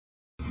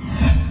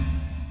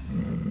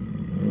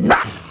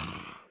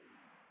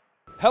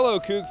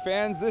Hello Coug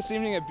fans, this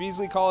evening at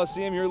Beasley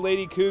Coliseum, your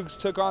Lady Cougs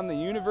took on the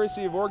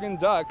University of Oregon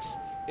Ducks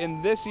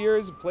in this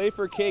year's Play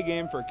for K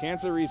game for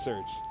cancer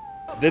research.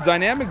 The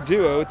dynamic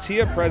duo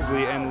Tia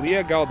Presley and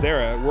Leah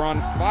Galdera were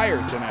on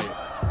fire tonight.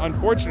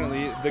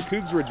 Unfortunately, the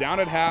Cougs were down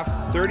at half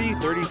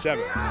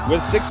 30-37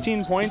 with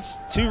 16 points,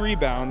 2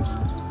 rebounds,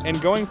 and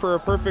going for a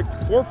perfect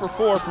 4 for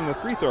 4 from the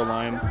free throw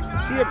line.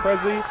 Tia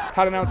Presley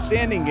had an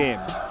outstanding game.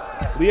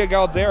 Leah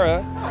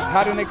Galdera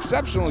had an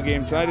exceptional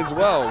game tonight as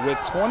well with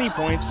 20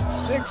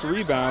 points, 6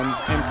 rebounds,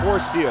 and 4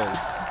 steals.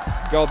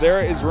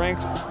 Galdera is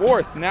ranked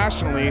 4th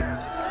nationally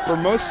for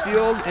most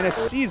steals in a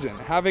season,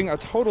 having a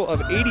total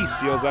of 80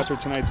 steals after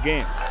tonight's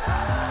game.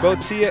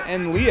 Both Tia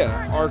and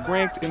Leah are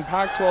ranked in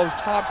Pac-12's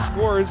top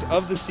scorers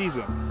of the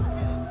season.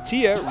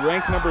 Tia,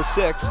 ranked number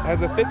 6,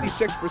 has a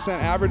 56%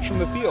 average from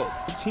the field.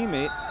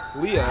 Teammate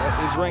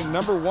Leah is ranked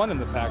number 1 in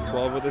the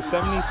Pac-12 with a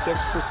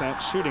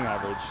 76% shooting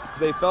average.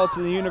 They fell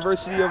to the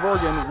University of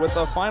Oregon with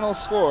a final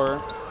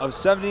score of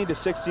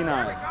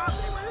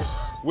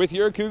 70-69. With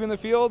your Coug in the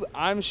field,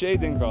 I'm Shay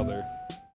Dingfelder.